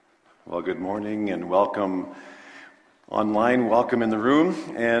Well, good morning and welcome online, welcome in the room.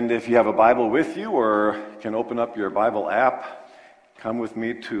 And if you have a Bible with you or can open up your Bible app, come with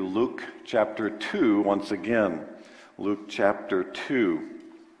me to Luke chapter 2 once again. Luke chapter 2.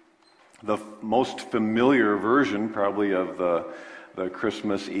 The most familiar version probably of the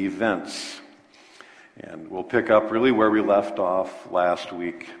Christmas events. And we'll pick up really where we left off last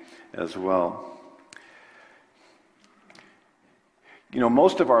week as well. You know,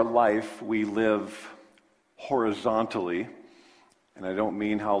 most of our life we live horizontally, and I don't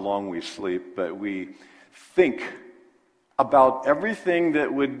mean how long we sleep, but we think about everything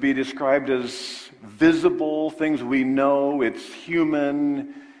that would be described as visible, things we know, it's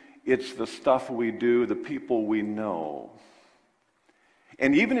human, it's the stuff we do, the people we know.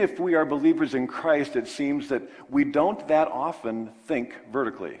 And even if we are believers in Christ, it seems that we don't that often think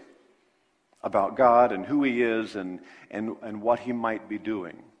vertically about God and who He is and what He might be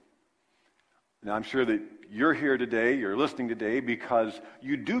doing. Now, I'm sure that you're here today, you're listening today because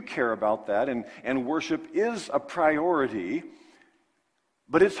you do care about that, and worship is a priority.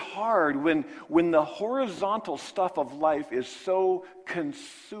 But it's hard when the horizontal stuff of life is so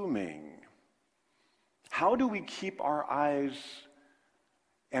consuming. How do we keep our eyes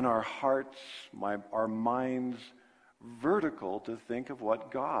and our hearts, our minds vertical to think of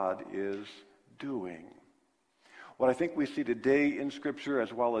what God is doing? What I think we see today in Scripture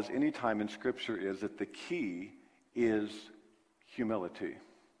as well as any time in Scripture is that the key is humility.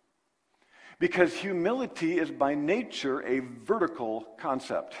 Because humility is by nature a vertical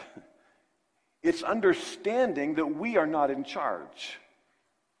concept. It's understanding that we are not in charge.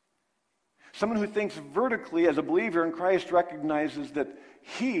 Someone who thinks vertically as a believer in Christ recognizes that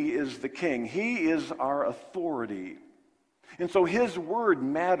He is the King. He is our authority. And so His word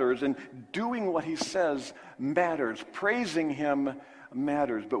matters, and doing what He says matters. Praising Him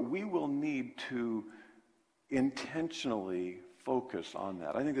matters, but we will need to intentionally focus on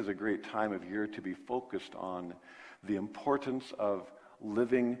that. I think there's a great time of year to be focused on the importance of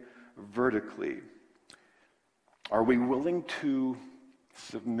living vertically. Are we willing to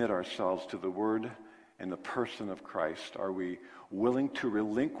submit ourselves to the word and the person of Christ? Are we willing to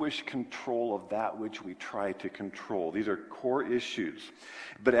relinquish control of that which we try to control? These are core issues.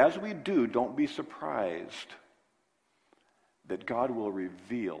 But as we do, don't be surprised that God will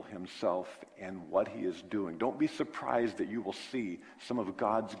reveal Himself and what He is doing. Don't be surprised that you will see some of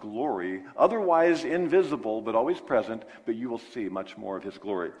God's glory, otherwise invisible but always present, but you will see much more of His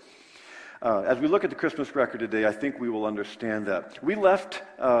glory. As we look at the Christmas record today, I think we will understand that. We left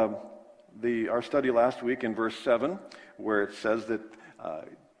our study last week in verse 7, where it says that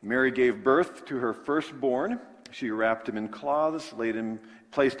Mary gave birth to her firstborn. She wrapped him in cloths,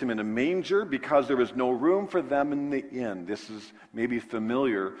 placed him in a manger because there was no room for them in the inn. This is maybe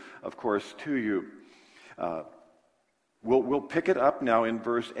familiar, of course, to you. We'll pick it up now in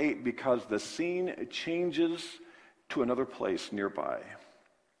verse 8 because the scene changes to another place nearby.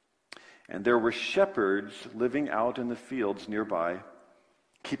 And there were shepherds living out in the fields nearby,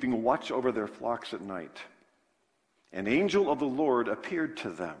 keeping watch over their flocks at night. An angel of the Lord appeared to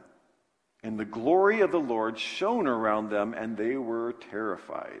them, and the glory of the Lord shone around them, and they were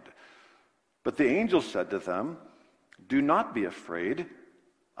terrified. But the angel said to them, "Do not be afraid.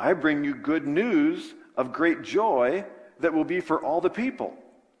 I bring you good news of great joy that will be for all the people.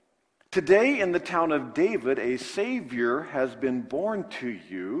 Today in the town of David a Savior has been born to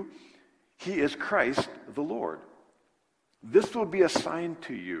you. He is Christ the Lord. This will be a sign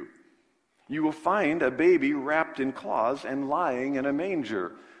to you. You will find a baby wrapped in cloths and lying in a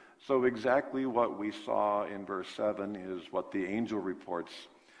manger." So exactly what we saw in verse 7 is what the angel reports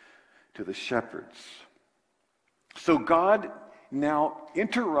to the shepherds. So God now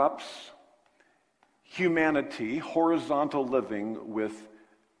interrupts humanity, horizontal living, with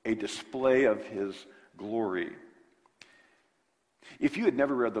a display of His glory. If you had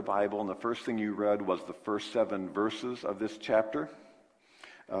never read the Bible and the first thing you read was the first 7 verses of this chapter,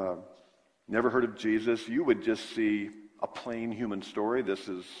 never heard of Jesus, you would just see a plain human story. This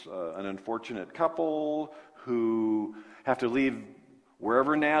is an unfortunate couple who have to leave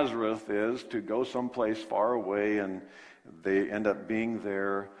wherever Nazareth is to go someplace far away, and they end up being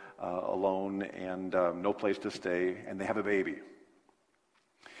there alone and no place to stay, and they have a baby.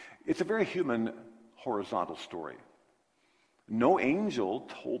 It's a very human, horizontal story. No angel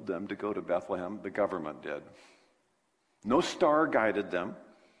told them to go to Bethlehem. The government did. No star guided them.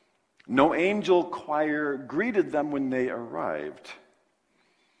 No angel choir greeted them when they arrived.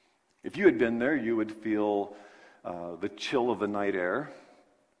 If you had been there, you would feel the chill of the night air.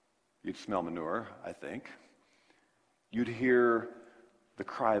 You'd smell manure, I think. You'd hear the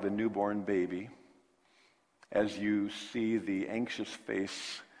cry of a newborn baby, as you see the anxious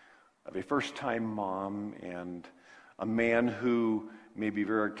face of a first-time mom and a man who may be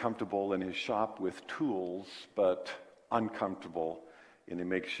very comfortable in his shop with tools, but uncomfortable in a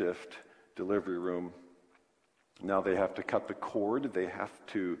makeshift delivery room. Now they have to cut the cord. They have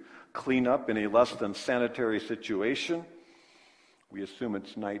to clean up in a less than sanitary situation. We assume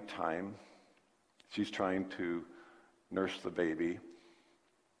it's nighttime. She's trying to nurse the baby.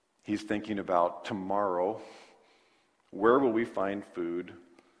 He's thinking about tomorrow. Where will we find food?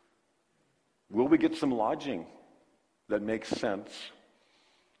 Will we get some lodging that makes sense?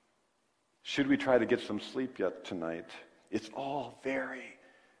 Should we try to get some sleep yet tonight? It's all very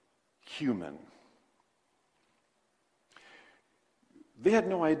human. They had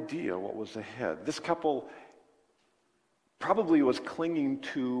no idea what was ahead. This couple probably was clinging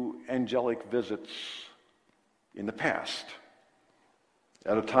to angelic visits in the past,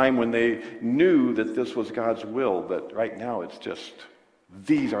 at a time when they knew that this was God's will, but right now it's just,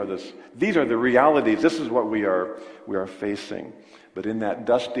 these are the realities. This is what we are facing. But in that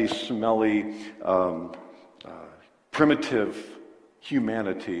dusty, smelly, primitive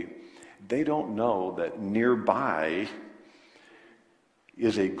humanity, they don't know that nearby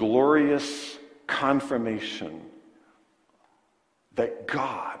is a glorious confirmation that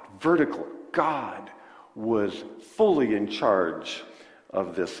God was fully in charge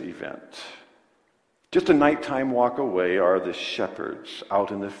of this event. Just a nighttime walk away are the shepherds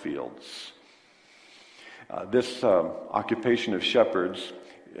out in the fields. This occupation of shepherds,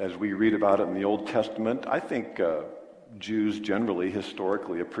 as we read about it in the Old Testament, I think Jews generally,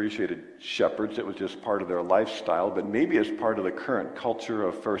 historically, appreciated shepherds. It was just part of their lifestyle, but maybe as part of the current culture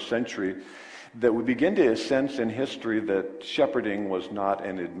of first century, that we begin to sense in history that shepherding was not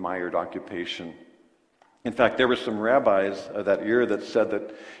an admired occupation. In fact, there were some rabbis of that era that said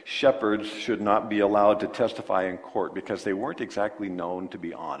that shepherds should not be allowed to testify in court because they weren't exactly known to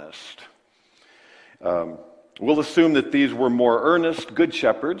be honest. We'll assume that these were more earnest, good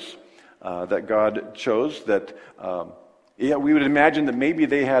shepherds that God chose, that we would imagine that maybe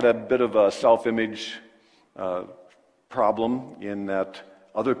they had a bit of a self-image problem in that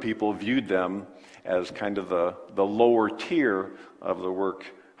other people viewed them as kind of the lower tier of the work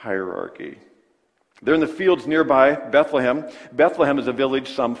hierarchy. They're in the fields nearby Bethlehem. Bethlehem is a village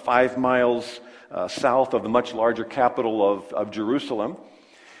some 5 miles south of the much larger capital of Jerusalem.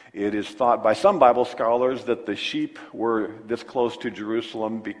 It is thought by some Bible scholars that the sheep were this close to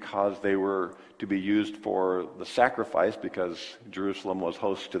Jerusalem because they were to be used for the sacrifice, because Jerusalem was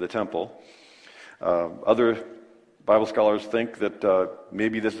host to the temple. Other Bible scholars think that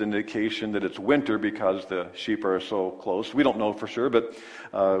maybe this is an indication that it's winter because the sheep are so close. We don't know for sure, but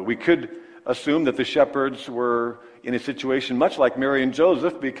we could assume that the shepherds were in a situation much like Mary and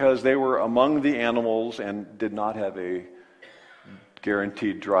Joseph because they were among the animals and did not have a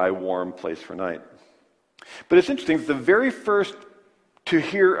guaranteed dry, warm place for night. But it's interesting, the very first to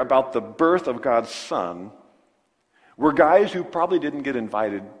hear about the birth of God's Son were guys who probably didn't get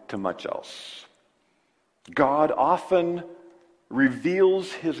invited to much else. God often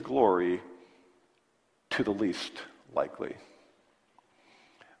reveals his glory to the least likely.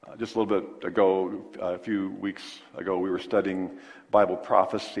 Just a little bit ago, a few weeks ago, we were studying Bible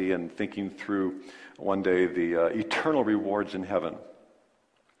prophecy and thinking through one day the eternal rewards in heaven.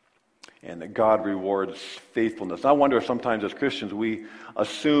 And that God rewards faithfulness. I wonder if sometimes as Christians we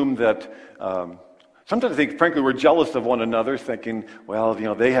assume that, sometimes I think, frankly, we're jealous of one another, thinking, well,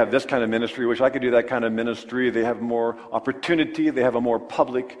 they have this kind of ministry, wish I could do that kind of ministry. They have more opportunity. They have a more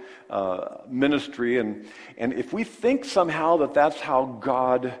public ministry. And if we think somehow that that's how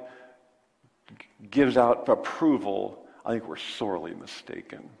God gives out approval, I think we're sorely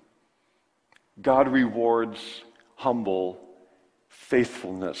mistaken. God rewards humble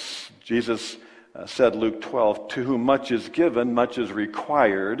faithfulness. Jesus said, Luke 12, to whom much is given, much is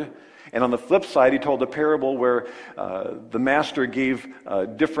required. And on the flip side, he told a parable where the master gave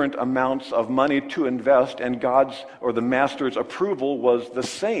different amounts of money to invest, and the master's approval was the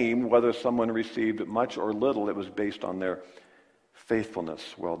same, whether someone received much or little. It was based on their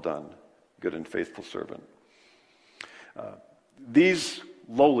faithfulness. Well done, good and faithful servant. These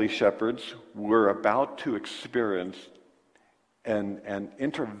lowly shepherds were about to experience an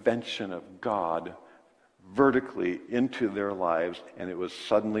intervention of God vertically into their lives, and it was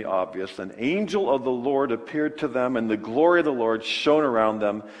suddenly obvious. An angel of the Lord appeared to them, and the glory of the Lord shone around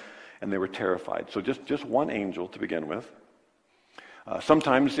them, and they were terrified. So just one angel to begin with.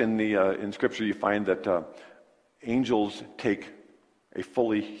 Sometimes in Scripture you find that angels take a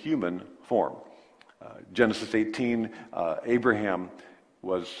fully human form. Genesis 18, Abraham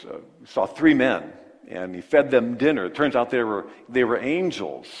saw three men, and he fed them dinner. It turns out they were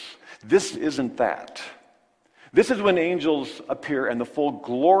angels. This isn't that. This is when angels appear and the full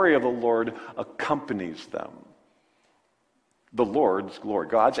glory of the Lord accompanies them. The Lord's glory,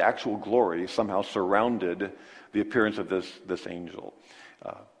 God's actual glory, somehow surrounded the appearance of this angel.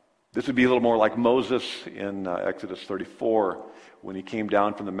 This would be a little more like Moses in Exodus 34. When he came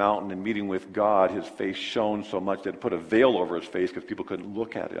down from the mountain and meeting with God, his face shone so much that it put a veil over his face because people couldn't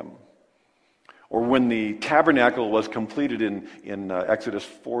look at him. Or when the tabernacle was completed in Exodus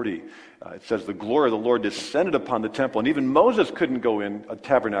 40, it says the glory of the Lord descended upon the temple, and even Moses couldn't go in a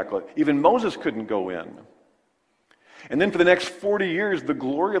tabernacle. Even Moses couldn't go in. And then for the next 40 years, the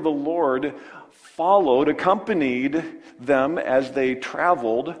glory of the Lord accompanied them as they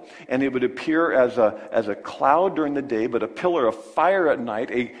traveled, and it would appear as a cloud during the day, but a pillar of fire at night,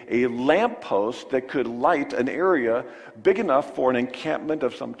 a lamppost that could light an area big enough for an encampment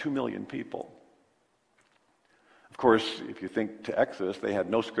of some 2 million people. Of course, if you think to Exodus, they had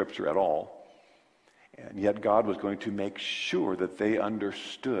no scripture at all, and yet God was going to make sure that they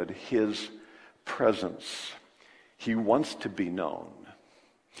understood his presence. He wants to be known.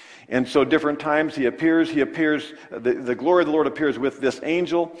 And so different times he appears, the glory of the Lord appears with this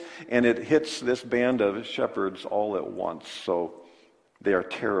angel, and it hits this band of shepherds all at once. So they are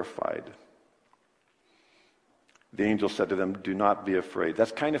terrified. The angel said to them, "Do not be afraid."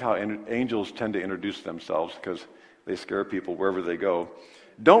 That's kind of how angels tend to introduce themselves, because they scare people wherever they go.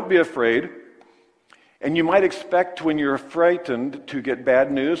 Don't be afraid. And you might expect when you're frightened to get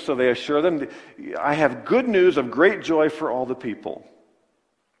bad news, so they assure them, "I have good news of great joy for all the people."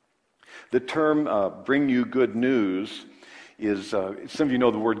 The term bring you good news is, some of you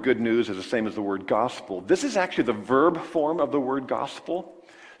know the word good news is the same as the word gospel. This is actually the verb form of the word gospel.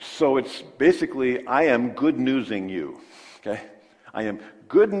 So it's basically, I am good newsing you. Okay? I am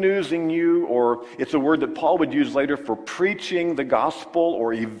good newsing you, or it's a word that Paul would use later for preaching the gospel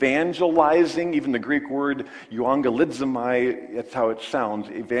or evangelizing. Even the Greek word euangelizomai, that's how it sounds.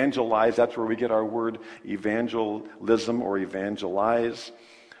 Evangelize, that's where we get our word evangelism or evangelize.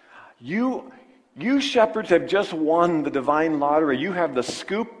 You shepherds have just won the divine lottery. You have the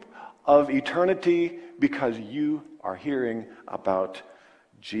scoop of eternity because you are hearing about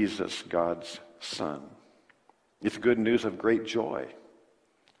Jesus, God's Son. It's good news of great joy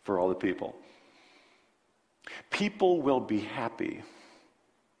for all the people. People will be happy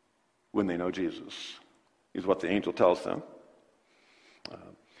when they know Jesus, is what the angel tells them.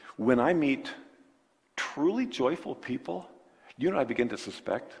 When I meet truly joyful people, I begin to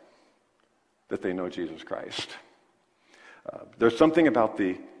suspect that they know Jesus Christ. There's something about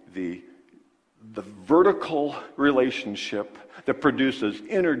the vertical relationship that produces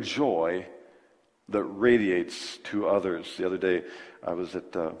inner joy that radiates to others. The other day, I was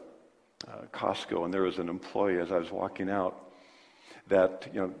at Costco, and there was an employee as I was walking out that,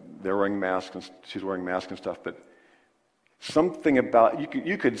 they're wearing masks, and she's wearing masks and stuff, but something about,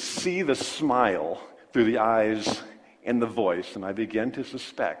 you could see the smile through the eyes and the voice, and I began to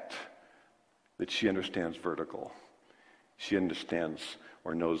suspect that she understands vertical. She understands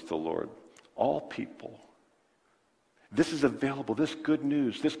or knows the Lord. All people. This is available. This good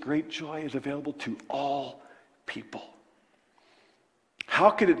news, this great joy is available to all people.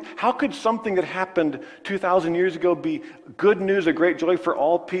 How could something that happened 2,000 years ago be good news, a great joy for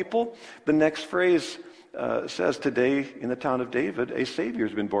all people? The next phrase says, "Today in the town of David, a Savior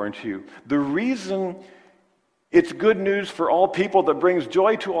has been born to you." The reason it's good news for all people that brings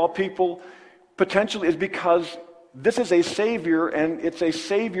joy to all people potentially is because this is a Savior, and it's a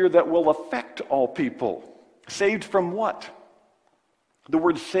Savior that will affect all people. Saved from what? The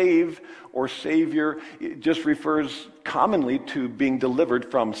word save or Savior, it just refers commonly to being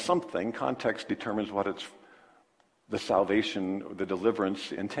delivered from something. Context determines what the salvation or the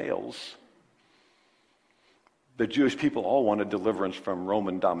deliverance entails. The Jewish people all wanted deliverance from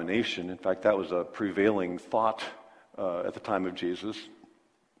Roman domination. In fact, that was a prevailing thought at the time of Jesus.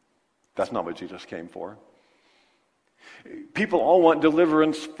 That's not what Jesus came for. People all want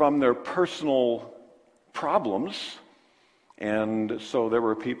deliverance from their personal problems. And so there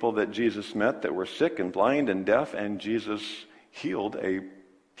were people that Jesus met that were sick and blind and deaf, and Jesus healed a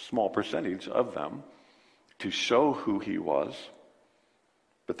small percentage of them to show who he was.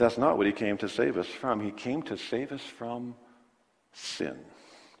 But that's not what he came to save us from. He came to save us from sin.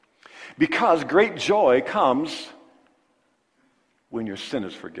 Because great joy comes when your sin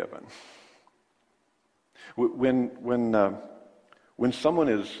is forgiven. When someone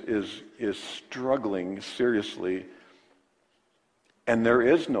is struggling seriously and there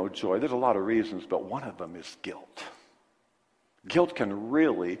is no joy, there's a lot of reasons, but one of them is guilt. Guilt can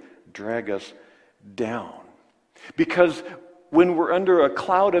really drag us down. Because when we're under a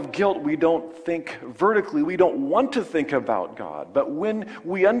cloud of guilt, we don't think vertically. We don't want to think about God. But when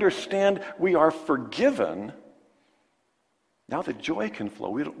we understand we are forgiven, now the joy can flow.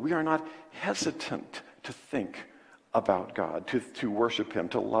 We are not hesitant to think about God, to worship Him,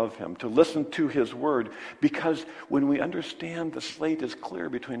 to love Him, to listen to His Word. Because when we understand the slate is clear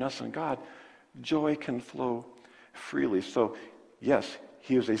between us and God, joy can flow freely. So, yes,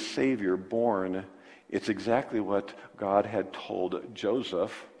 He is a Savior born. It's exactly what God had told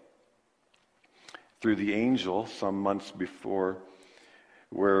Joseph through the angel some months before,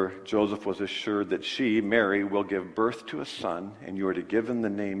 where Joseph was assured that she, Mary, will give birth to a son, and you are to give him the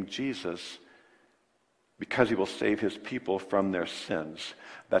name Jesus, because he will save his people from their sins.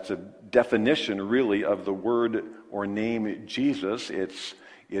 That's a definition, really, of the word or name Jesus. It's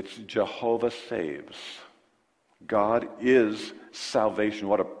Jehovah saves. God is salvation.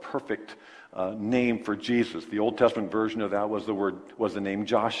 What a perfect name for Jesus. The Old Testament version of that was the name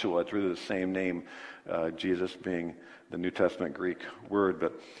Joshua. It's really the same name, Jesus being the New Testament Greek word.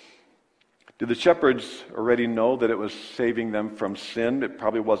 But did the shepherds already know that it was saving them from sin? It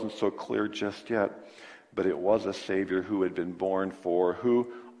probably wasn't so clear just yet. But it was a Savior who had been born for who?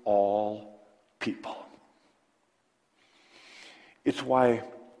 All people. It's why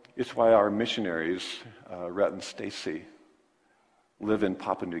our missionaries, Rhett and Stacy, live in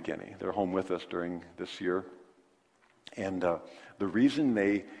Papua New Guinea. They're home with us during this year. And the reason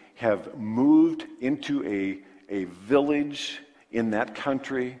they have moved into a village in that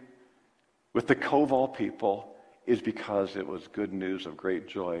country with the Koval people is because it was good news of great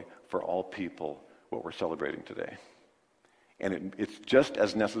joy for all people, what we're celebrating today. And it's just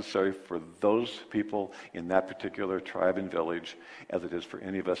as necessary for those people in that particular tribe and village as it is for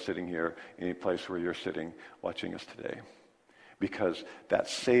any of us sitting here, any place where you're sitting, watching us today. Because that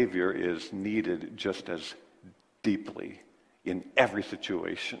Savior is needed just as deeply in every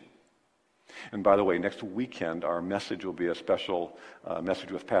situation. And by the way, next weekend, our message will be a special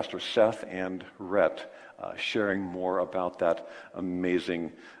message with Pastor Seth and Rhett, sharing more about that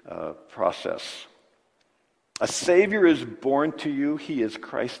amazing process. A Savior is born to you. He is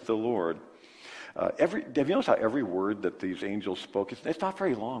Christ the Lord. Have you noticed how every word that these angels spoke, it's not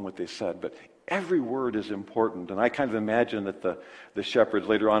very long what they said, but every word is important. And I kind of imagine that the shepherds,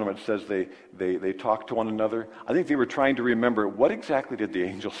 later on when it says they talked to one another, I think they were trying to remember, what exactly did the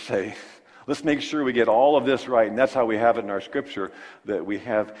angels say? Let's make sure we get all of this right. And that's how we have it in our scripture, that we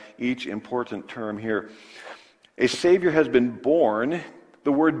have each important term here. A Savior has been born.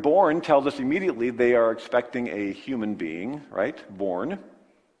 The word born tells us immediately they are expecting a human being, right? Born.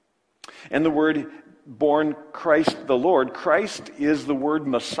 And the word born, Christ the Lord. Christ is the word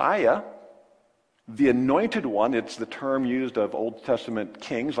Messiah, the anointed one. It's the term used of Old Testament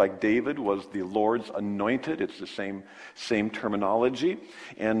kings, like David was the Lord's anointed. It's the same terminology.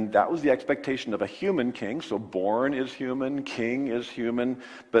 And that was the expectation of a human king. So born is human, king is human,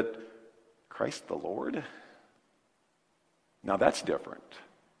 but Christ the Lord? Now that's different.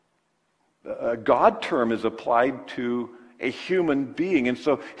 A God term is applied to a human being. And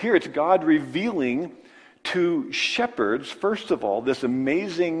so here it's God revealing to shepherds, first of all, this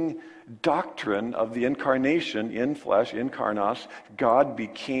amazing doctrine of the incarnation in flesh, incarnos. God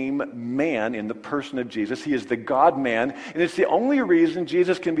became man in the person of Jesus. He is the God-man. And it's the only reason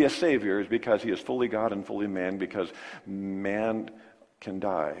Jesus can be a Savior is because he is fully God and fully man, because man can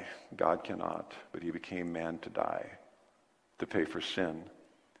die. God cannot. But he became man to die, to pay for sin.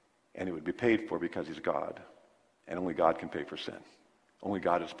 And it would be paid for because he's God. And only God can pay for sin. Only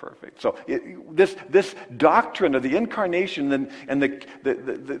God is perfect. So this doctrine of the incarnation and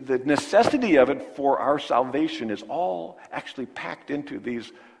the necessity of it for our salvation is all actually packed into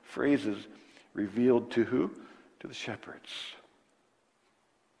these phrases revealed to who? To the shepherds.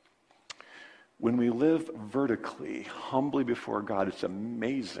 When we live vertically, humbly before God, it's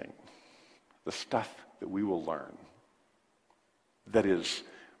amazing the stuff that we will learn that is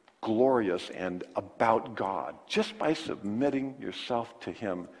glorious and about God, just by submitting yourself to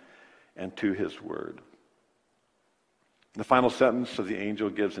him and to his word. The final sentence of the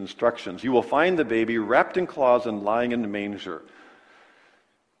angel gives instructions. You will find the baby wrapped in cloths and lying in the manger.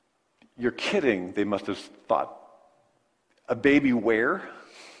 You're kidding, they must have thought. A baby where?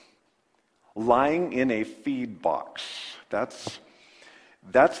 Lying in a feed box. That's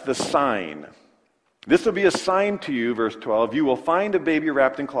the sign. This will be a sign to you, verse 12. You will find a baby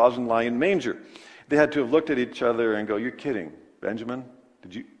wrapped in cloths and lying in a manger. They had to have looked at each other and go, you're kidding. Benjamin,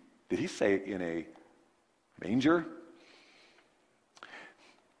 did he say in a manger?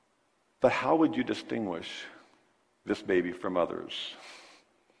 But how would you distinguish this baby from others.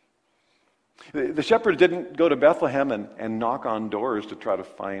 The shepherds didn't go to Bethlehem and knock on doors to try to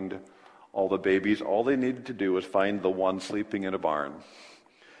find all the babies. All they needed to do was find the one sleeping in a barn.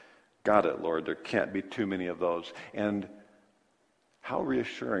 Got it, Lord. There can't be too many of those. And how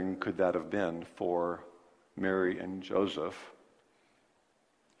reassuring could that have been for Mary and Joseph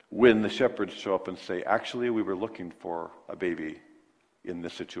when the shepherds show up and say, actually, we were looking for a baby in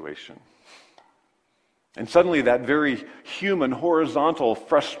this situation. And suddenly that very human, horizontal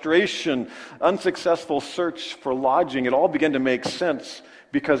frustration, unsuccessful search for lodging, it all began to make sense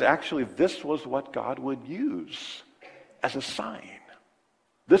because actually this was what God would use as a sign.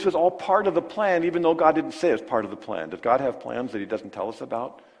 This was all part of the plan, even though God didn't say it's part of the plan. Does God have plans that he doesn't tell us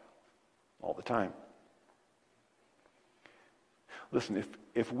about? All the time. Listen,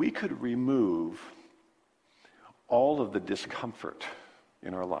 if we could remove all of the discomfort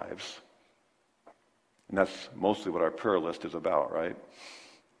in our lives, and that's mostly what our prayer list is about, right?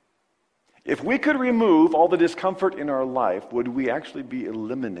 If we could remove all the discomfort in our life, would we actually be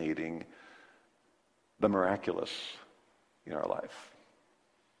eliminating the miraculous in our life?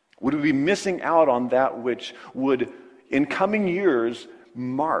 Would we be missing out on that which would, in coming years,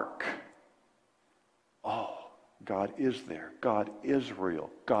 mark, oh, God is there. God is real.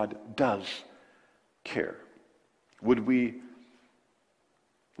 God does care. Would we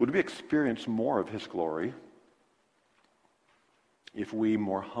experience more of his glory if we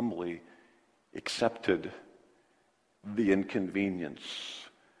more humbly accepted the inconvenience,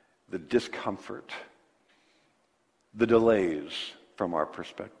 the discomfort, the delays from our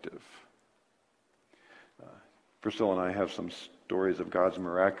perspective? Priscilla and I have some stories of God's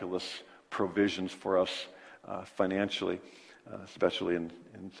miraculous provisions for us financially, especially in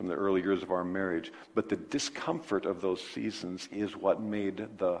some of the early years of our marriage. But the discomfort of those seasons is what made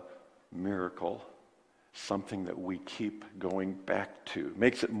the miracle something that we keep going back to.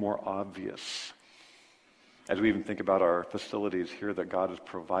 Makes it more obvious. As we even think about our facilities here that God has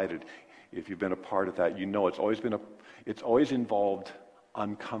provided, if you've been a part of that, you know it's always involved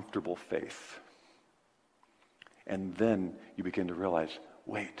uncomfortable faith. And then you begin to realize,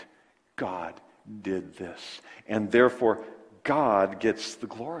 wait, God did this. And therefore, God gets the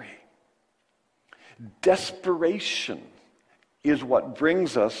glory. Desperation is what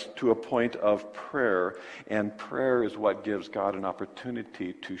brings us to a point of prayer, and prayer is what gives God an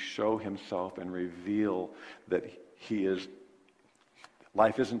opportunity to show himself and reveal that he is,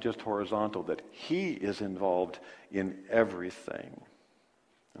 life isn't just horizontal, that he is involved in everything.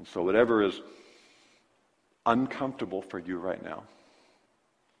 And so whatever is uncomfortable for you right now,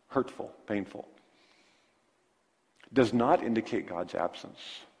 hurtful, painful, does not indicate God's absence.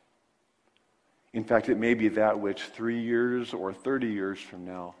 In fact, it may be that which 3 years or 30 years from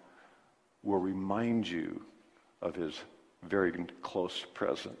now will remind you of his very close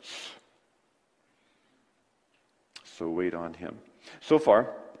presence. So wait on him. So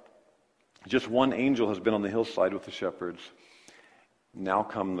far, just one angel has been on the hillside with the shepherds. Now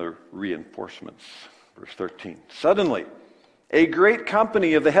come the reinforcements. Verse 13. Suddenly, a great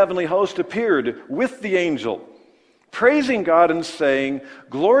company of the heavenly host appeared with the angel, praising God and saying,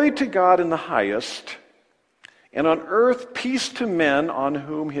 "Glory to God in the highest, and on earth peace to men on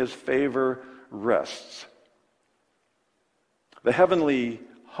whom his favor rests." The heavenly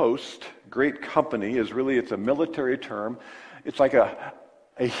host, great company, it's a military term. It's like a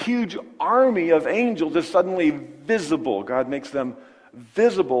huge army of angels is suddenly visible. God makes them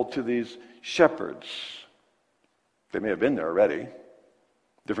visible to these shepherds. They may have been there already.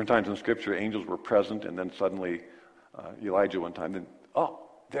 Different times in Scripture, angels were present, and then suddenly Elijah one time, then,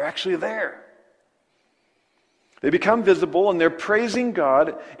 they're actually there. They become visible, and they're praising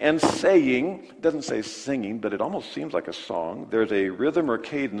God and saying, it doesn't say singing, but it almost seems like a song. There's a rhythm or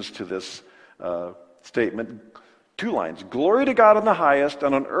cadence to this statement. 2 lines. Glory to God in the highest,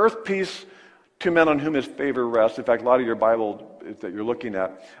 and on earth peace to men on whom his favor rests. In fact, a lot of your Bible that you're looking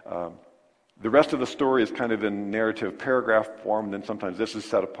at, the rest of the story is kind of in narrative paragraph form, and then sometimes this is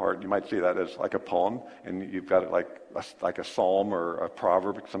set apart. You might see that as like a poem, and you've got it like a psalm or a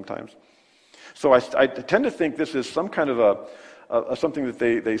proverb sometimes. So I tend to think this is some kind of something that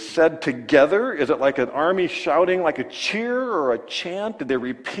they said together. Is it like an army shouting like a cheer or a chant? Did they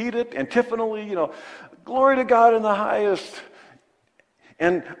repeat it antiphonally? Glory to God in the highest,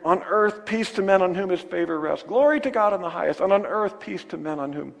 and on earth peace to men on whom his favor rests. Glory to God in the highest, and on earth peace to men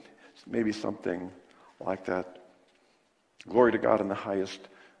on whom... Maybe something like that. Glory to God in the highest.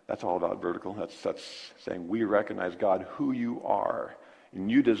 That's all about vertical. That's saying we recognize, God, who you are, and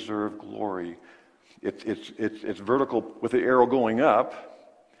you deserve glory. It's vertical with the arrow going up,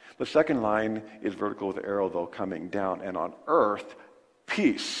 The second line is vertical with the arrow, though, coming down. And on earth,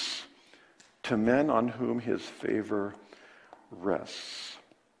 peace to men on whom his favor rests.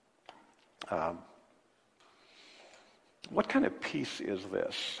 What kind of peace is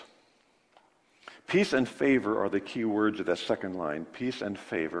this? Peace and favor are the key words of that second line. Peace and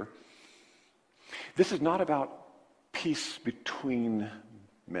favor. This is not about peace between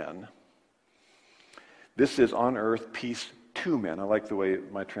men. This is on earth peace to men. I like the way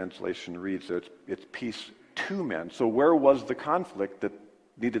my translation reads there. It's peace to men. So where was the conflict that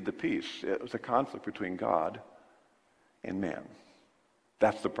needed the peace? It was a conflict between God and man.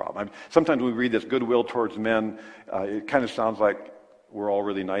 That's the problem. Sometimes we read this goodwill towards men. It kind of sounds like we're all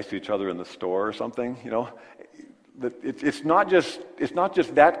really nice to each other in the store or something. It's not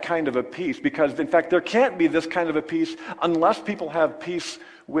just that kind of a peace, because in fact there can't be this kind of a peace unless people have peace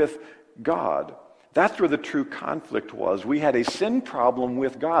with God. That's where the true conflict was. We had a sin problem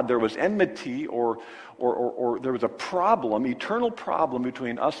with God. There was enmity or there was a problem, eternal problem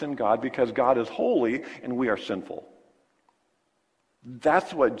between us and God, because God is holy and we are sinful.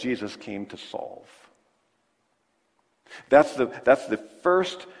 That's what Jesus came to solve. That's the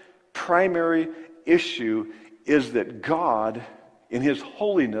first primary issue, is that God, in his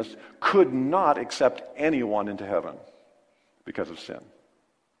holiness, could not accept anyone into heaven because of sin.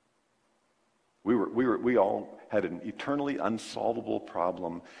 We all had an eternally unsolvable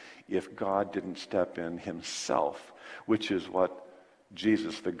problem if God didn't step in himself, which is what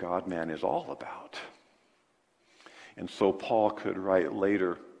Jesus, the God-man, is all about. And so Paul could write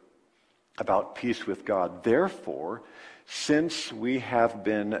later about peace with God. Therefore, since we have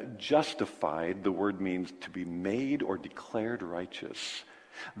been justified, the word means to be made or declared righteous.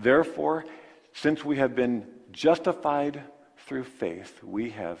 Therefore, since we have been justified through faith,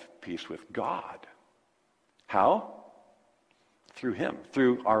 we have peace with God. How? Through him,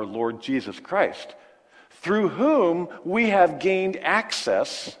 through our Lord Jesus Christ, through whom we have gained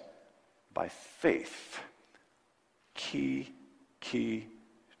access by faith. Key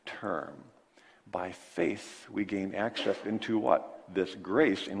term. By faith, we gain access into what? This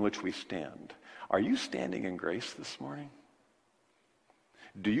grace in which we stand. Are you standing in grace this morning?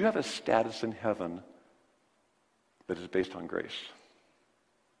 Do you have a status in heaven that is based on grace?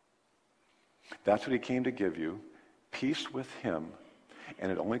 That's what he came to give you, peace with him,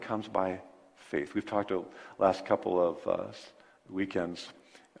 and it only comes by faith. We've talked the last couple of weekends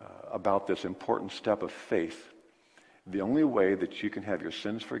about this important step of faith. The only way that you can have your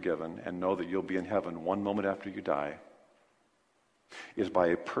sins forgiven and know that you'll be in heaven one moment after you die is by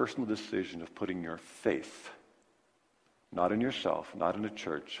a personal decision of putting your faith, not in yourself, not in a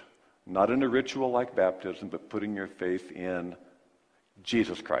church, not in a ritual like baptism, but putting your faith in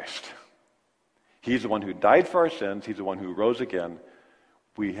Jesus Christ. He's the one who died for our sins. He's the one who rose again.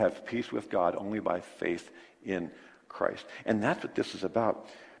 We have peace with God only by faith in Christ. And that's what this is about.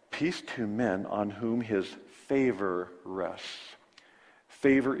 Peace to men on whom his favor rests.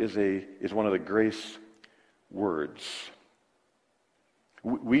 Favor is one of the grace words.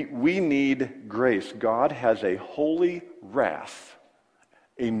 We need grace. God has a holy wrath,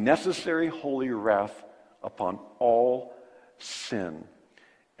 a necessary holy wrath upon all sin.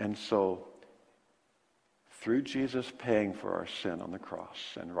 And so, through Jesus paying for our sin on the cross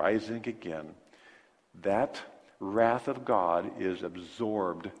and rising again, that wrath of God is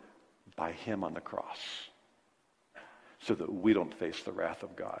absorbed by him on the cross, so that we don't face the wrath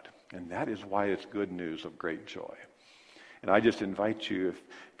of God. And that is why it's good news of great joy. And I just invite you, if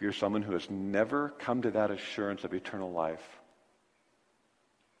you're someone who has never come to that assurance of eternal life,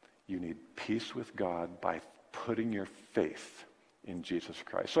 you need peace with God by putting your faith in Jesus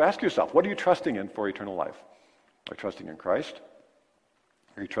Christ. So ask yourself, what are you trusting in for eternal life? Are you trusting in Christ?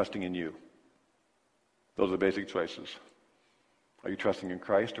 Are you trusting in you? Those are the basic choices. Are you trusting in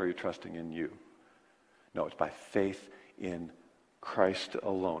Christ, or are you trusting in you? No, it's by faith in Christ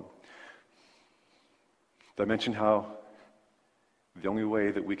alone. Did I mention how the only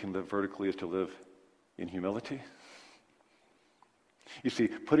way that we can live vertically is to live in humility? You see,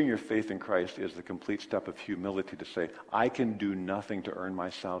 putting your faith in Christ is the complete step of humility, to say, I can do nothing to earn my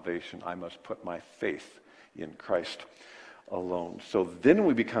salvation. I must put my faith in Christ alone. So then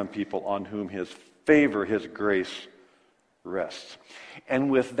we become people on whom his favor, his grace rests. And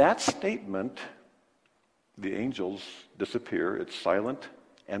with that statement, the angels disappear. It's silent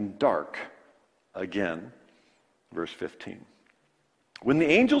and dark again. Verse 15. When the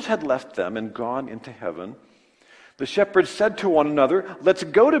angels had left them and gone into heaven, the shepherds said to one another, let's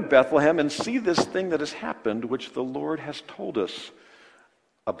go to Bethlehem and see this thing that has happened, which the Lord has told us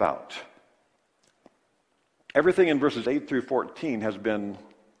about. Everything in verses 8 through 14 has been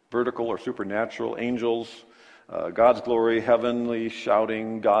vertical or supernatural, angels, God's glory, heavenly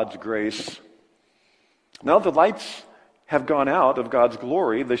shouting, God's grace. Now the lights have gone out of God's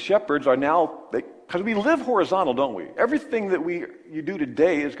glory. The shepherds are now, because we live horizontal, don't we? Everything that you do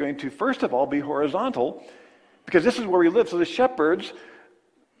today is going to, first of all, be horizontal, because this is where we live. So the shepherds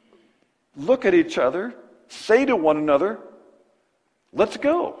look at each other, say to one another, let's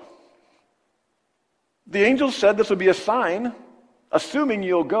go. The angels said this would be a sign, assuming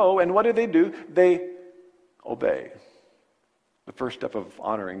you'll go, and what do? They obey. The first step of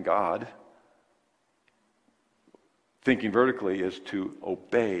honoring God, thinking vertically, is to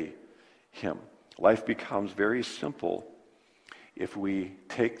obey Him. Life becomes very simple if we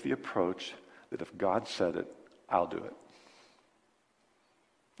take the approach that if God said it, I'll do it.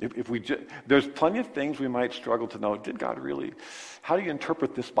 There's plenty of things we might struggle to know. Did God really? How do you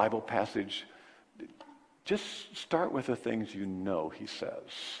interpret this Bible passage? Just start with the things you know He says,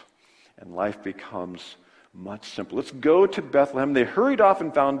 and life becomes much simpler. Let's go to Bethlehem. They hurried off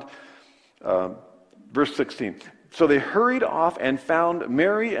and found, verse 16. So they hurried off and found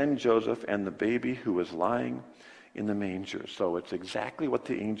Mary and Joseph and the baby who was lying in the manger. So it's exactly what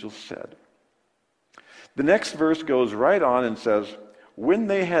the angel said. The next verse goes right on and says, when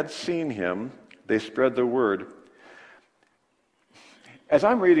they had seen him, they spread the word. As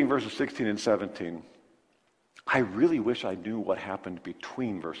I'm reading verses 16 and 17, I really wish I knew what happened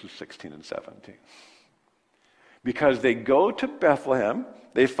between verses 16 and 17. Because they go to Bethlehem,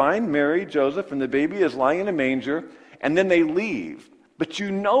 they find Mary, Joseph, and the baby is lying in a manger, and then they leave. But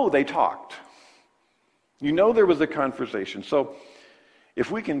you know they talked. You know there was a conversation. So if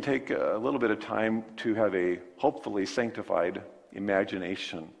we can take a little bit of time to have a hopefully sanctified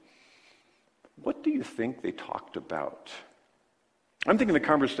imagination, what do you think they talked about? I'm thinking the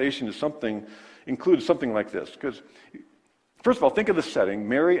conversation includes something like this. Because, first of all, think of the setting.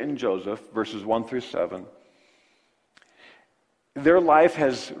 Mary and Joseph, verses 1 through 7. Their life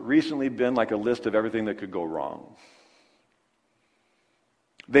has recently been like a list of everything that could go wrong.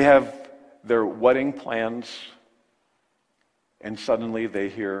 They have their wedding plans, and suddenly they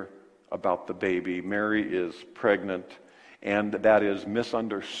hear about the baby. Mary is pregnant, and that is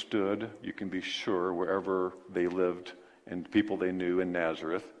misunderstood, you can be sure, wherever they lived and people they knew in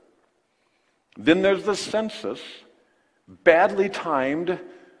Nazareth. Then there's the census, badly timed.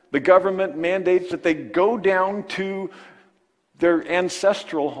 The government mandates that they go down to their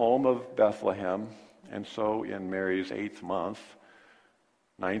ancestral home of Bethlehem. And so in Mary's 9th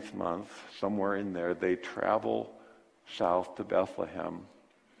month, somewhere in there, they travel south to Bethlehem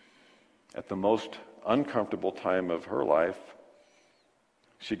at the most uncomfortable time of her life.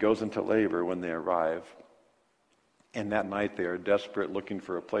 She goes into labor when they arrive. And that night they are desperate, looking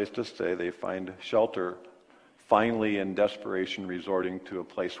for a place to stay. They find shelter, finally in desperation resorting to a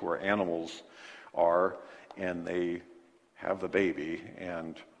place where animals are, and they have the baby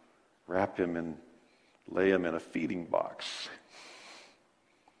and wrap him and lay him in a feeding box.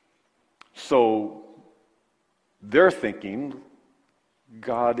 So they're thinking,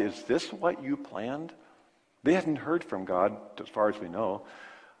 God, is this what you planned? They hadn't heard from God, as far as we know.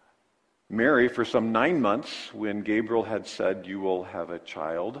 Mary, for some 9 months, when Gabriel had said, you will have a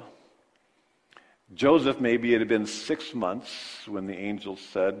child. Joseph, maybe it had been 6 months when the angel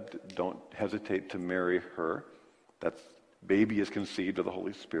said, don't hesitate to marry her. That baby is conceived of the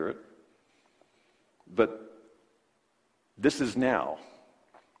Holy Spirit. But this is now.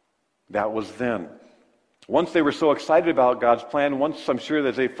 That was then. Once they were so excited about God's plan, once I'm sure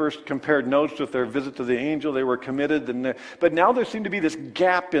that they first compared notes with their visit to the angel, they were committed. But now there seemed to be this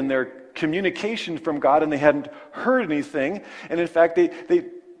gap in their communication from God, and they hadn't heard anything. And in fact,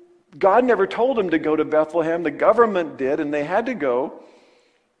 God never told them to go to Bethlehem. The government did, and they had to go.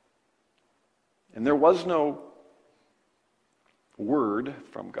 And there was no word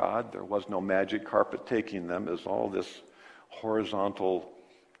from God. There was no magic carpet taking them. It was all this horizontal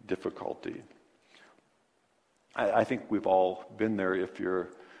difficulty. I think we've all been there if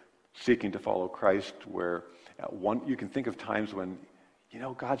you're seeking to follow Christ, where you can think of times when,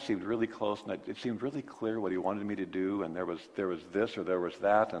 God seemed really close, and it seemed really clear what He wanted me to do, and there was this or there was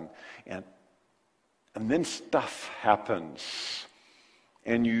that, and then stuff happens,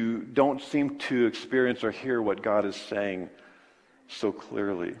 and you don't seem to experience or hear what God is saying so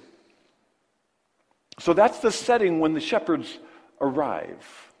clearly. So that's the setting when the shepherds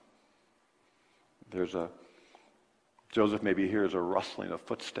arrive. Joseph maybe hears a rustling of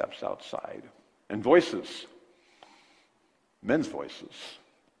footsteps outside, and voices, men's voices,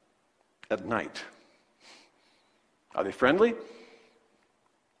 at night. Are they friendly?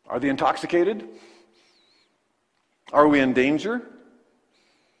 Are they intoxicated? Are we in danger?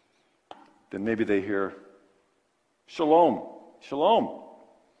 then maybe they hear, "Shalom, shalom.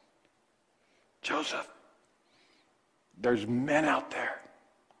 Joseph, there's men out there.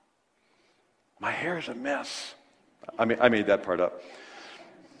 My hair is a mess." I made that part up.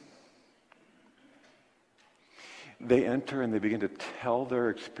 They enter and they begin to tell their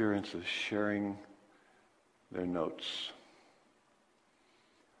experiences, sharing their notes.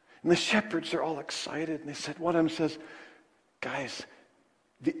 And the shepherds are all excited, and they said, one of them says, "Guys,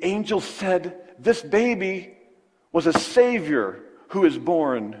 the angel said this baby was a Savior who is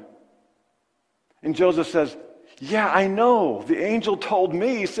born." And Joseph says, "Yeah, I know. The angel told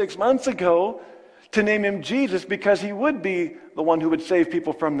me 6 months ago to name him Jesus because he would be the one who would save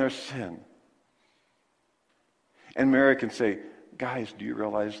people from their sin." And Mary can say, "Guys, do you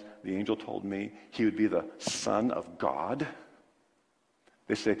realize the angel told me he would be the Son of God?"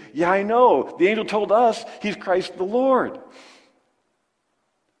 They say, "Yeah, I know. The angel told us he's Christ the Lord."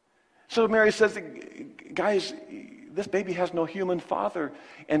 So Mary says, "Guys, this baby has no human father."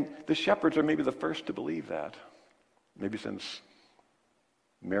 And the shepherds are maybe the first to believe that. Maybe since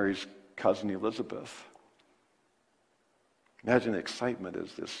Mary's cousin Elizabeth. Imagine the excitement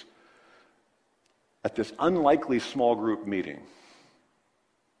as this, at this unlikely small group meeting.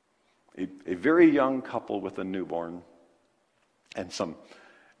 A very young couple with a newborn and some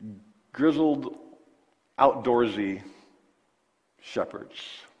grizzled, outdoorsy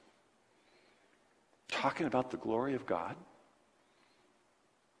shepherds talking about the glory of God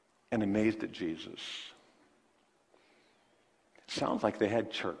and amazed at Jesus. It sounds like they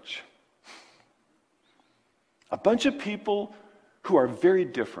had church. A bunch of people who are very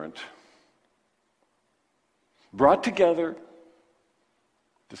different, brought together,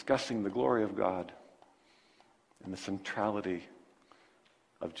 discussing the glory of God and the centrality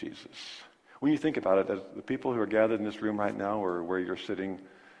of Jesus. When you think about it, as the people who are gathered in this room right now, or where you're sitting,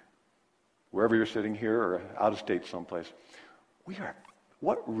 wherever you're sitting here, or out of state someplace,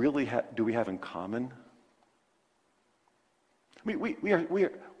 what really do we have in common?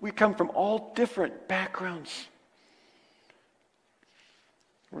 We come from all different backgrounds.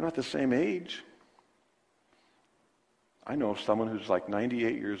 We're not the same age. I know someone who's like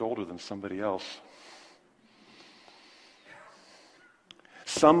 98 years older than somebody else.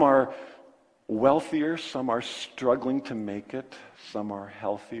 Some are wealthier, some are struggling to make it, some are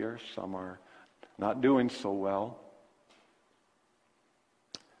healthier, some are not doing so well.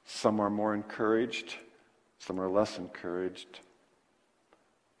 Some are more encouraged, some are less encouraged.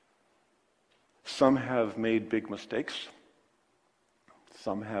 Some have made big mistakes.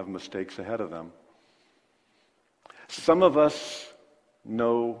 Some have mistakes ahead of them. Some of us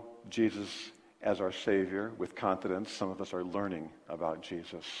know Jesus as our Savior with confidence. Some of us are learning about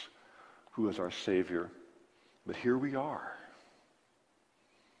Jesus, who is our Savior. But here we are.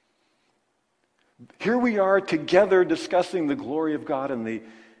 Here we are together discussing the glory of God and the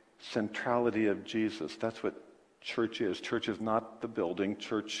centrality of Jesus. That's what church is. Church is not the building.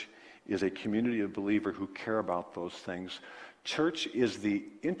 Church is a community of believers who care about those things. Church is the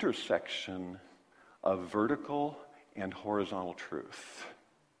intersection of vertical and horizontal truth.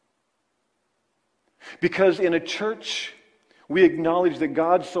 Because in a church, we acknowledge that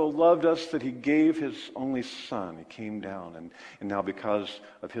God so loved us that he gave his only Son. He came down, and now because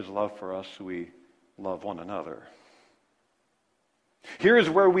of his love for us, we love one another. Here is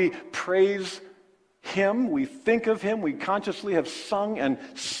where we praise him, we think of him, we consciously have sung and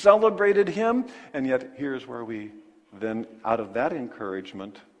celebrated him, and yet here's where we then, out of that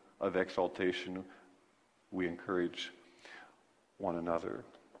encouragement of exaltation, we encourage one another.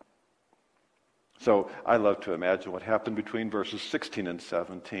 So I love to imagine what happened between verses 16 and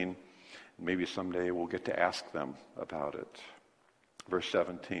 17. Maybe someday we'll get to ask them about it. Verse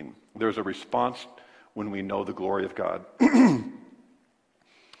 17. There's a response when we know the glory of God.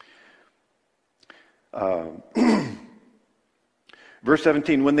 Verse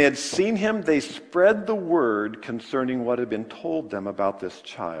 17, when they had seen him, they spread the word concerning what had been told them about this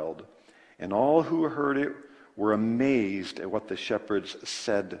child. And all who heard it were amazed at what the shepherds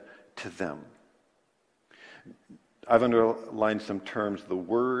said to them. I've underlined some terms, the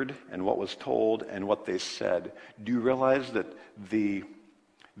word and what was told and what they said. Do you realize that the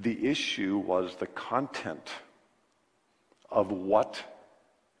issue was the content of what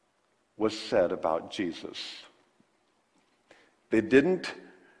was said about Jesus? They didn't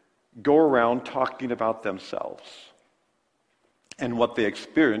go around talking about themselves and what they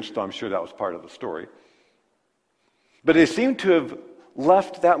experienced, though I'm sure that was part of the story. But they seemed to have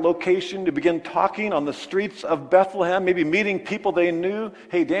left that location to begin talking on the streets of Bethlehem, maybe meeting people they knew.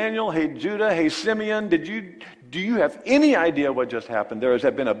 Hey, Daniel. Hey, Judah. Hey, Simeon. Did you Do you have any idea what just happened? There has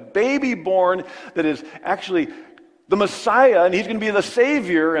been a baby born that is actually the Messiah, and he's going to be the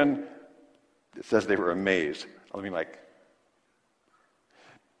Savior. And it says they were amazed. I mean, like,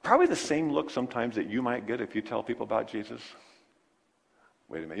 probably the same look sometimes that you might get if you tell people about Jesus.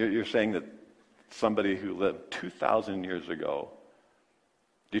 Wait a minute, you're saying that somebody who lived 2,000 years ago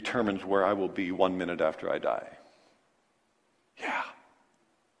determines where I will be 1 minute after I die. Yeah.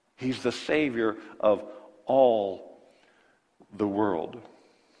 He's the Savior of all the world.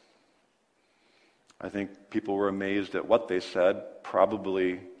 I think people were amazed at what they said,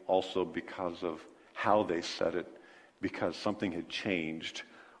 probably also because of how they said it, because something had changed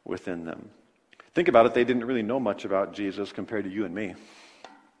within them. Think about it, they didn't really know much about Jesus compared to you and me.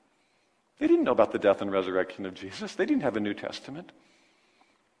 They didn't know about the death and resurrection of Jesus. They didn't have a New Testament.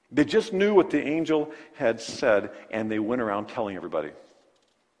 They just knew what the angel had said, and they went around telling everybody.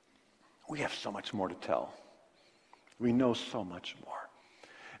 We have so much more to tell. We know so much more.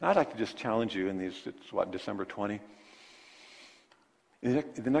 And I'd like to just challenge you in these, December 20? In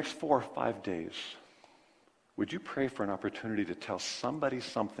the next 4 or 5 days, would you pray for an opportunity to tell somebody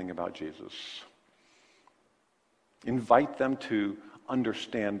something about Jesus? Invite them to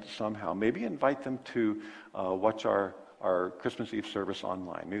understand somehow. Maybe invite them to watch our Christmas Eve service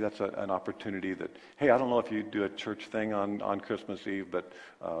online. Maybe that's an opportunity that, hey, I don't know if you do a church thing on Christmas Eve, but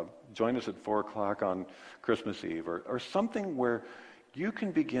join us at 4 o'clock on Christmas Eve, or something where you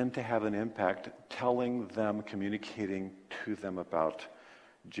can begin to have an impact telling them, communicating to them about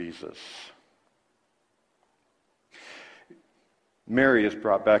Jesus. Mary is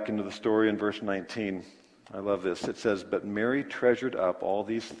brought back into the story in verse 19. I love this. It says, "But Mary treasured up all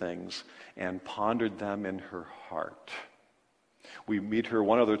these things and pondered them in her heart." We meet her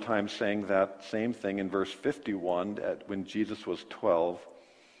one other time saying that same thing in verse 51 when Jesus was 12.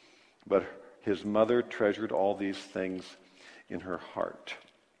 But his mother treasured all these things in her heart.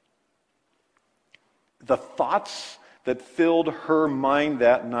 The thoughts that filled her mind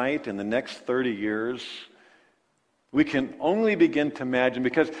that night and the next 30 years, we can only begin to imagine,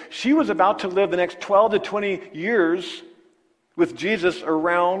 because she was about to live the next 12 to 20 years with Jesus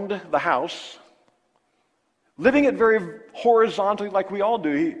around the house, living it very horizontally like we all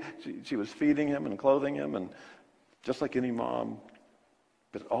do. She was feeding him and clothing him, and just like any mom,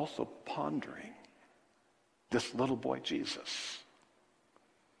 but also pondering this little boy Jesus.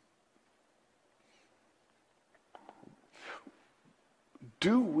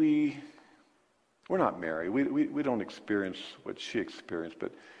 We're not Mary. We don't experience what she experienced,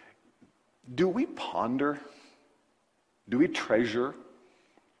 but do we ponder? Do we treasure?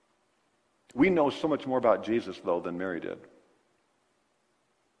 We know so much more about Jesus, though, than Mary did,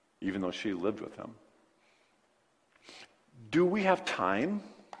 even though she lived with him. Do we have time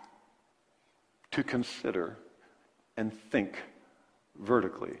to consider and think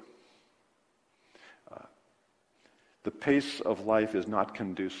vertically? The pace of life is not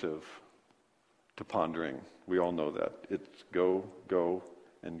conducive to pondering. We all know that. It's go, go,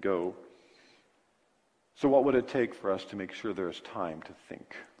 and go. So what would it take for us to make sure there is time to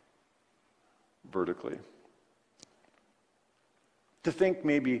think vertically? To think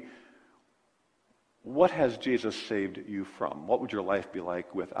maybe, what has Jesus saved you from? What would your life be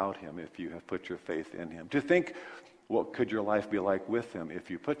like without him if you have put your faith in him? To think, what could your life be like with him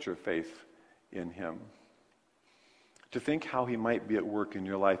if you put your faith in him? To think how he might be at work in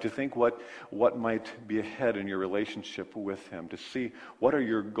your life. To think what might be ahead in your relationship with him. To see what are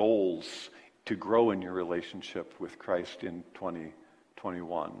your goals to grow in your relationship with Christ in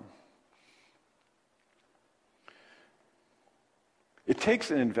 2021. It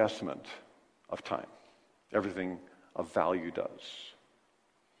takes an investment of time. Everything of value does.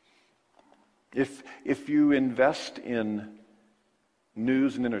 If you invest in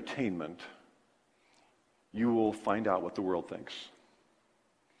news and entertainment, you will find out what the world thinks.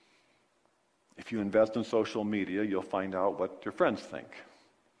 If you invest in social media, you'll find out what your friends think.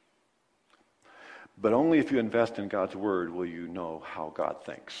 But only if you invest in God's Word will you know how God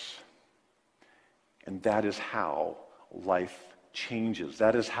thinks. And that is how life changes.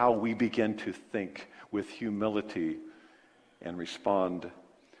 That is how we begin to think with humility and respond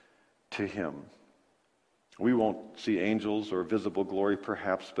to him. We won't see angels or visible glory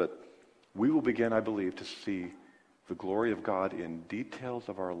perhaps, but we will begin, I believe, to see the glory of God in details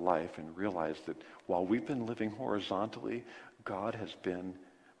of our life and realize that while we've been living horizontally, God has been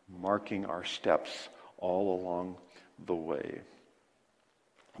marking our steps all along the way.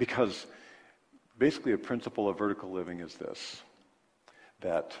 Because basically a principle of vertical living is this,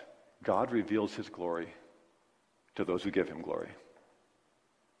 that God reveals his glory to those who give him glory.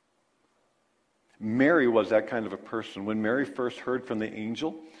 Mary was that kind of a person. When Mary first heard from the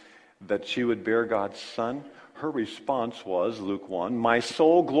angel that she would bear God's son, her response was, Luke 1, "My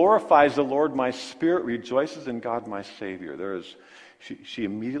soul glorifies the Lord, my spirit rejoices in God my Savior." She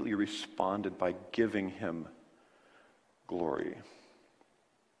immediately responded by giving him glory.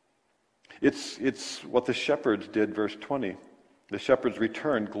 It's what the shepherds did, verse 20. The shepherds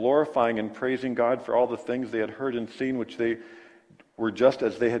returned, glorifying and praising God for all the things they had heard and seen, which they were just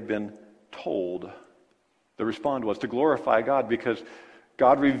as they had been told. The response was to glorify God because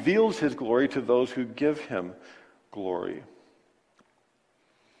God reveals his glory to those who give him glory.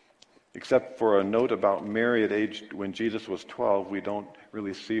 Except for a note about Mary at age when Jesus was 12, we don't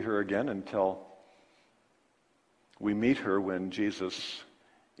really see her again until we meet her when Jesus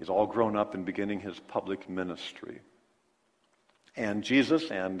is all grown up and beginning his public ministry. And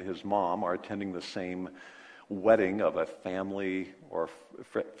Jesus and his mom are attending the same wedding of a family or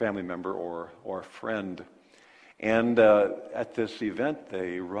family member or friend. And at this event,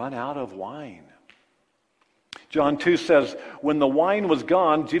 they run out of wine. John 2 says, when the wine was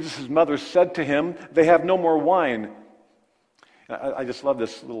gone, Jesus' mother said to him, "They have no more wine." I just love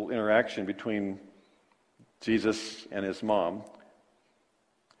this little interaction between Jesus and his mom.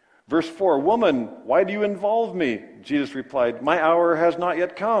 Verse 4, "Woman, why do you involve me?" Jesus replied, "My hour has not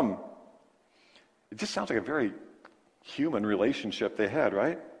yet come." It just sounds like a very human relationship they had,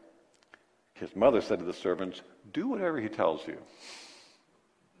 right? His mother said to the servants, "Do whatever he tells you."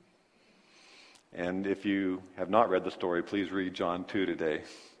 And if you have not read the story, please read John 2 today.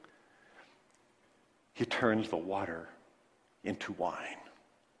 He turns the water into wine.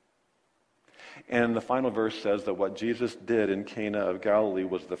 And the final verse says that what Jesus did in Cana of Galilee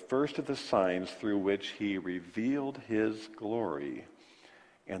was the first of the signs through which he revealed his glory,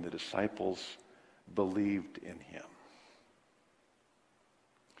 and the disciples believed in him.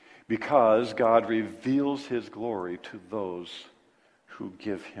 Because God reveals his glory to those who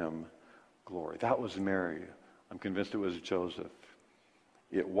give him glory. That was Mary. I'm convinced it was Joseph.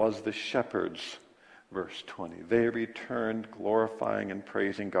 It was the shepherds, verse 20. They returned glorifying and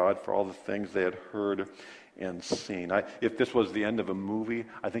praising God for all the things they had heard and seen. If this was the end of a movie,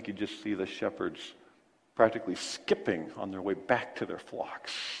 I think you'd just see the shepherds practically skipping on their way back to their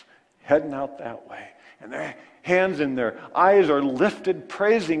flocks, heading out that way. And their hands and their eyes are lifted,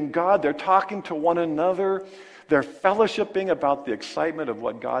 praising God. They're talking to one another. They're fellowshipping about the excitement of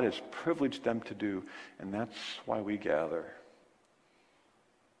what God has privileged them to do. And that's why we gather.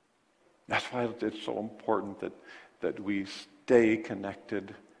 That's why it's so important that we stay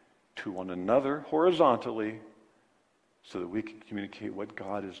connected to one another horizontally so that we can communicate what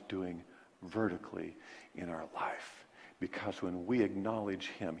God is doing vertically in our life. Because when we acknowledge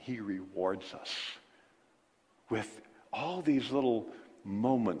him, he rewards us with all these little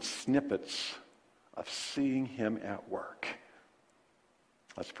moments, snippets of seeing him at work.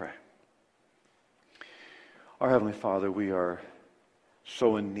 Let's pray. Our Heavenly Father, we are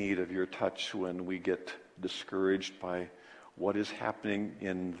so in need of your touch when we get discouraged by what is happening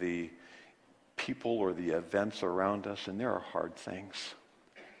in the people or the events around us, and there are hard things.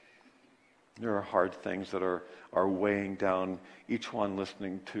 There are hard things that are weighing down each one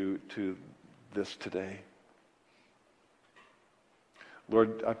listening to this today.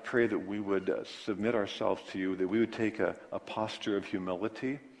 Lord, I pray that we would submit ourselves to you, that we would take a posture of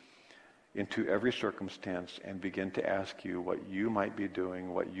humility into every circumstance and begin to ask you what you might be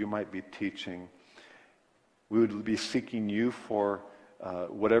doing, what you might be teaching. We would be seeking you for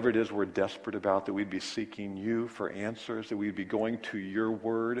whatever it is we're desperate about, that we'd be seeking you for answers, that we'd be going to your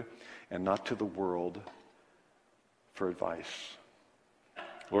word and not to the world for advice.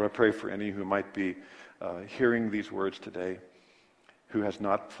 Lord, I pray for any who might be hearing these words today, who has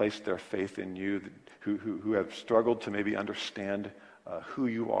not placed their faith in you, who have struggled to maybe understand who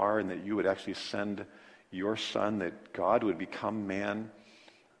you are and that you would actually send your Son, that God would become man.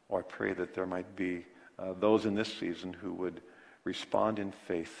 Or I pray that there might be those in this season who would respond in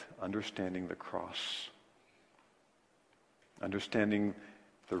faith, understanding the cross, understanding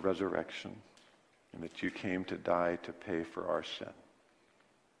the resurrection, and that you came to die to pay for our sin.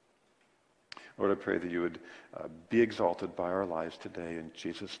 Lord, I pray that you would be exalted by our lives today. In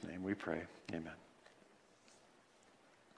Jesus' name we pray. Amen.